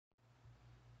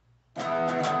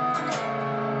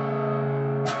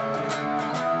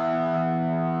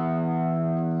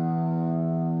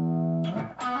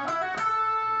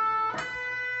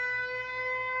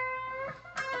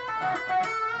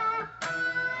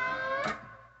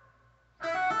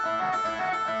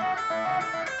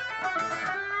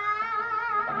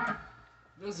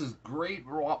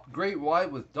Great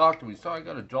White with Doctor Me. Sorry, I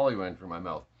got a Jolly Rancher in my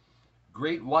mouth.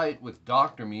 Great White with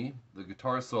Doctor Me, the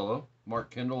guitar solo.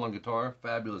 Mark Kendall on guitar,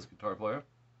 fabulous guitar player.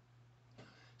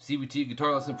 CVT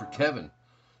guitar lesson for Kevin.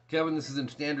 Kevin, this is in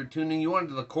standard tuning. You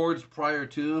wanted the chords prior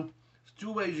to. There's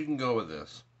two ways you can go with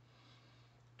this.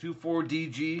 2-4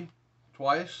 DG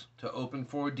twice to open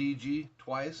 4 DG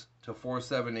twice to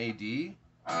 4-7 AD.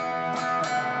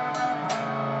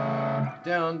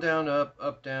 Down, down,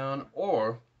 up, down.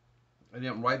 Or, I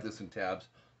didn't write this in tabs,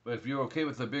 but if you're okay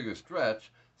with a bigger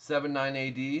stretch, 7-9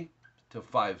 AD to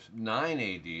 5-9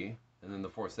 AD, and then the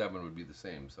 4-7 would be the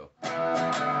same. So,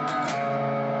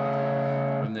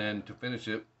 and then to finish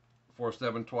it,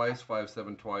 4-7 twice,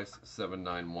 5-7 twice,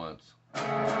 7-9 once.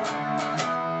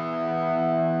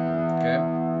 Okay,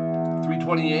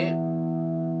 328.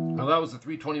 Well, that was the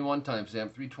 321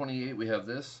 timestamp. 328, we have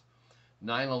this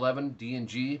 9-11 D and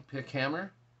G pick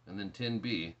hammer, and then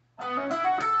 10B.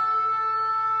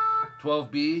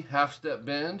 12B half step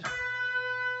bend.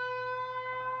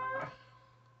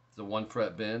 It's a 1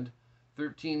 fret bend.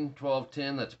 13, 12,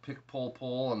 10. That's pick pull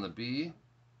pull on the B.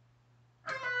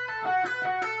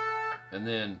 And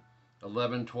then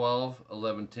 11, 12,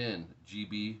 11, 10.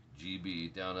 GB,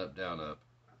 GB, down, up, down, up.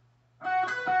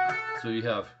 So you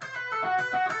have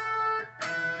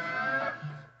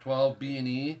 12 B and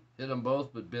E. Hit them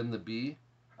both, but bend the B.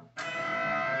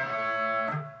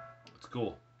 It's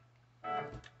cool.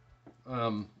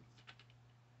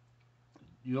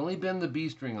 You only bend the B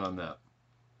string on that.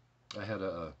 I had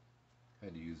to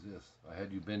use this. I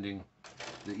had you bending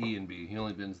the E and B. He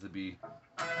only bends the B.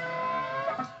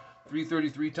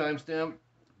 333 timestamp.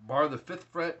 Bar the 5th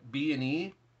fret, B and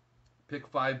E. Pick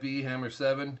 5B, hammer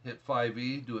 7, hit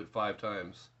 5E, do it 5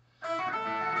 times.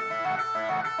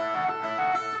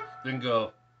 Then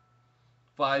go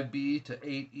 5B to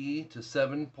 8E to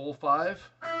 7, pull 5.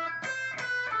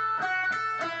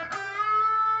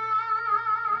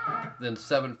 Then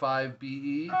 7-5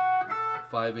 BE,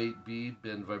 5-8 B,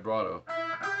 bend vibrato.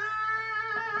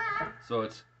 So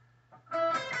it's,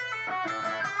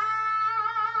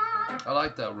 I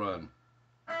like that run.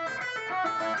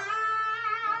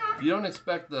 You don't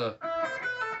expect the,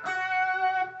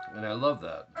 and I love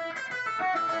that.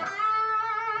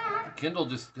 Kendall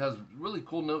just has really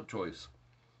cool note choice.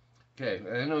 Okay,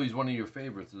 I know he's one of your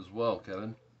favorites as well,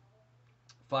 Kevin.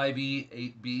 5E,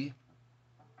 8B,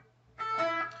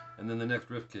 and then the next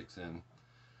riff kicks in.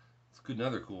 It's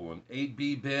another cool one.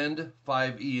 8B bend,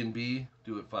 5E and B,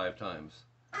 do it 5 times.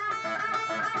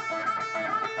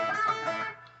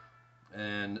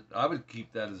 And I would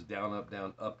keep that as down, up,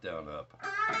 down, up, down, up.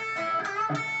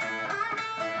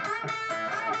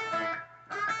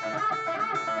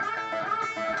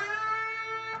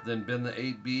 Then bend the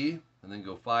 8B, and then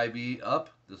go 5E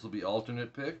up. This will be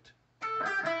alternate picked.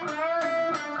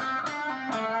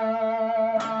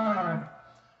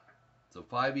 So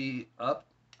 5E up,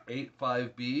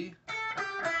 8-5B,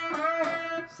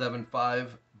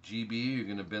 7-5 GB, you're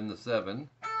going to bend the 7.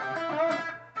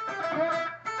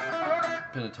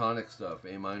 Pentatonic stuff,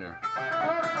 A minor.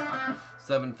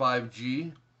 7-5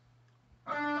 G,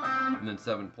 and then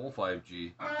 7 pull 5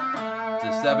 G. To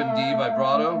 7D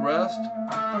vibrato, rest,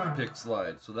 pick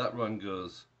slide. So that run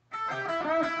goes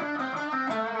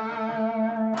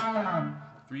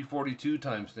 342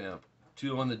 timestamp.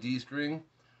 2 on the D string,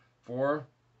 4,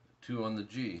 2 on the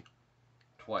G,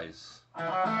 twice.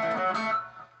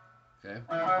 Okay.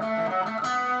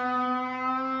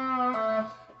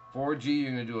 4G,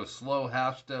 you're going to do a slow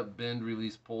half step bend,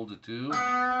 release, pull to 2.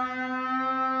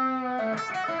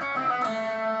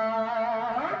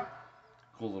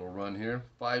 Cool little run here.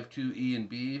 5-2 E and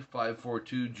B,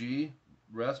 5-4-2 G,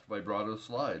 rest, vibrato,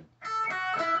 slide.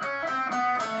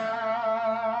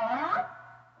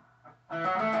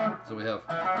 So we have,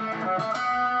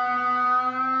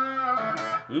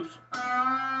 oops,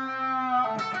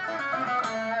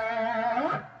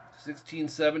 16,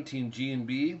 17 G and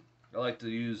B. I like to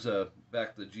use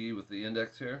back the G with the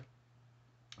index here.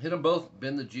 Hit them both,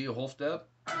 bend the G a whole step.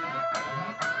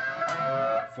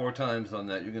 4 times on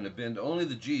that. You're going to bend only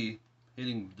the G,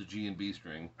 hitting the G and B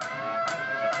string.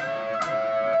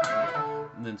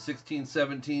 And then 16,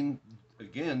 17,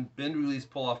 again, bend, release,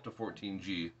 pull off to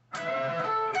 14G.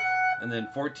 And then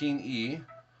 14E.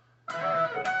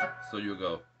 So you'll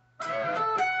go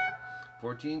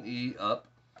 14E up,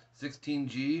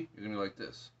 16G, you're going to go like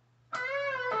this.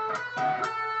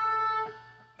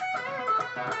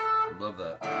 Love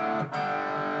that.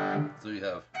 So you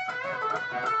have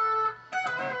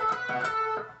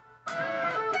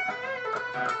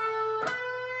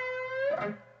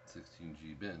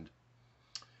G bend.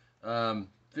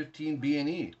 15 B and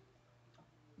E.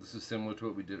 This is similar to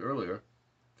what we did earlier.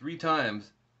 3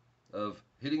 times of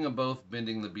hitting them both,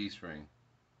 bending the B string.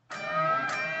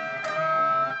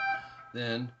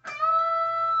 Then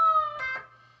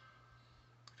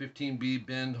 15B,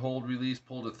 bend, hold, release,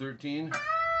 pull to 13.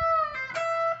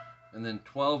 And then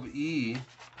 12E,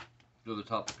 go to the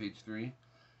top of page 3.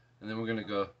 And then we're going to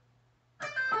go.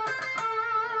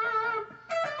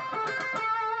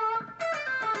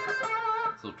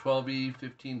 So 12E,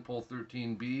 15, pull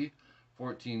 13B,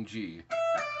 14G.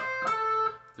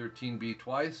 13B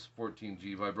twice,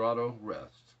 14G vibrato,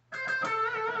 rest.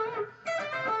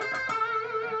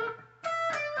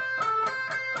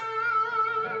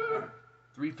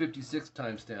 .356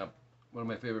 timestamp, one of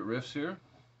my favorite riffs here.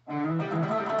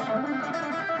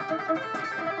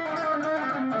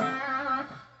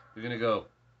 You're gonna go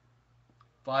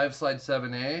 5 slide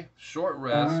 7A, short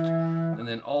rest, and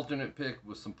then alternate pick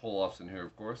with some pull-offs in here,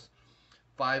 of course.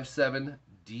 5 7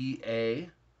 DA,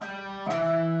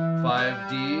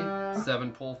 5D,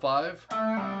 7 pull 5,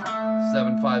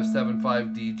 7 5 7 5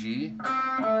 DG.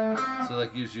 So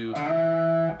that gives you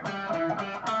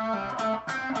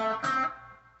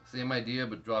same idea,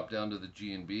 but drop down to the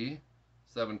G and B.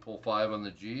 7 pull 5 on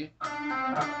the G.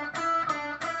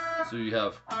 So you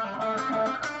have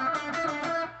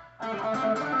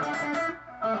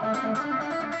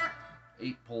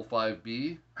 8 pull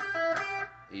 5B,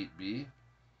 8B,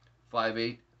 5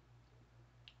 8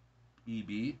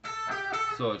 EB.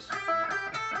 So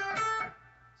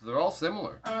they're all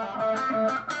similar.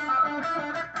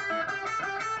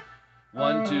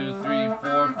 1 2 3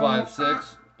 4 5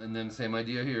 6. And then same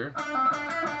idea here,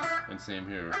 and same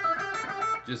here.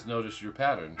 Just notice your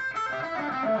pattern.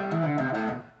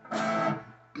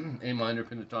 A minor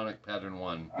pentatonic pattern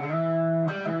 1.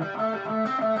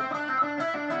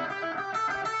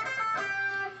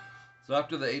 So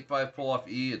after the 8-5 pull off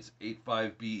E, it's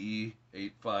 8-5 BE,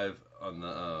 8-5 on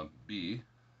the B,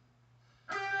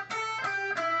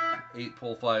 8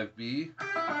 pull 5 B,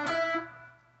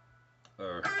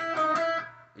 or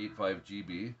 8-5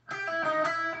 GB.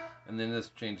 And then this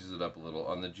changes it up a little.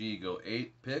 On the G, go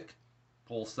 8 pick,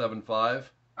 pull 7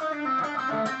 5,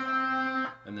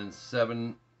 and then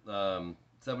 7 5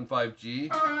 G,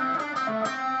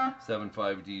 7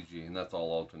 5 DG, and that's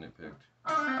all alternate picked.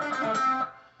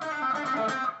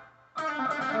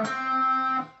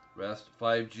 Rest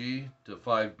 5G to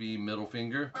 5B middle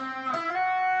finger,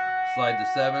 slide to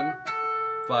 7,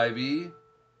 5E,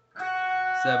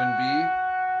 7B,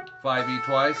 5E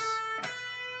twice.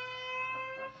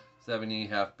 7E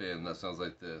half bend, that sounds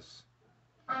like this.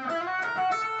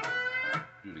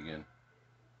 Do it again.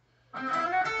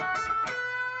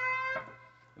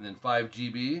 And then 5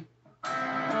 GB,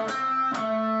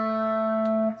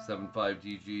 7 5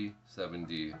 DG,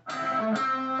 7D.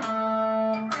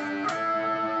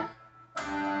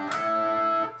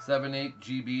 7 8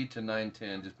 GB to 9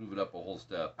 10, just move it up a whole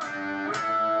step.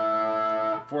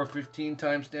 415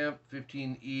 timestamp,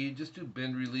 15E, just do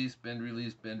bend release, bend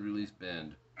release, bend release,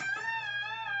 bend.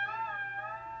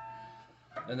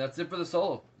 And that's it for the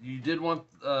solo. You did want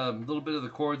a little bit of the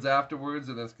chords afterwards,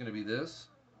 and that's going to be this.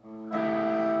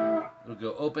 It'll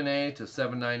go open A to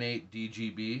 798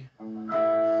 DGB.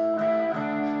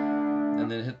 And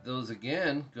then hit those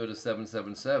again, go to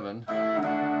 777.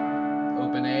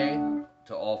 Open A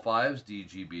to all 5s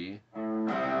DGB.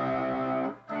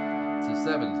 To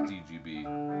 7s DGB.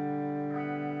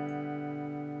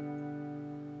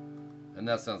 And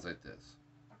that sounds like this.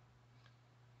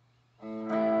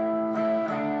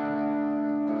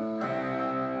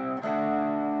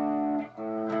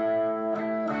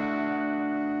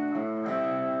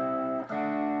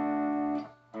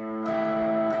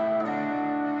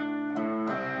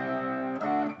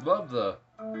 Love the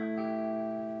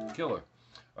killer.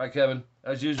 All right, Kevin.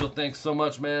 As usual, thanks so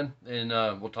much, man. And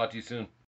we'll talk to you soon.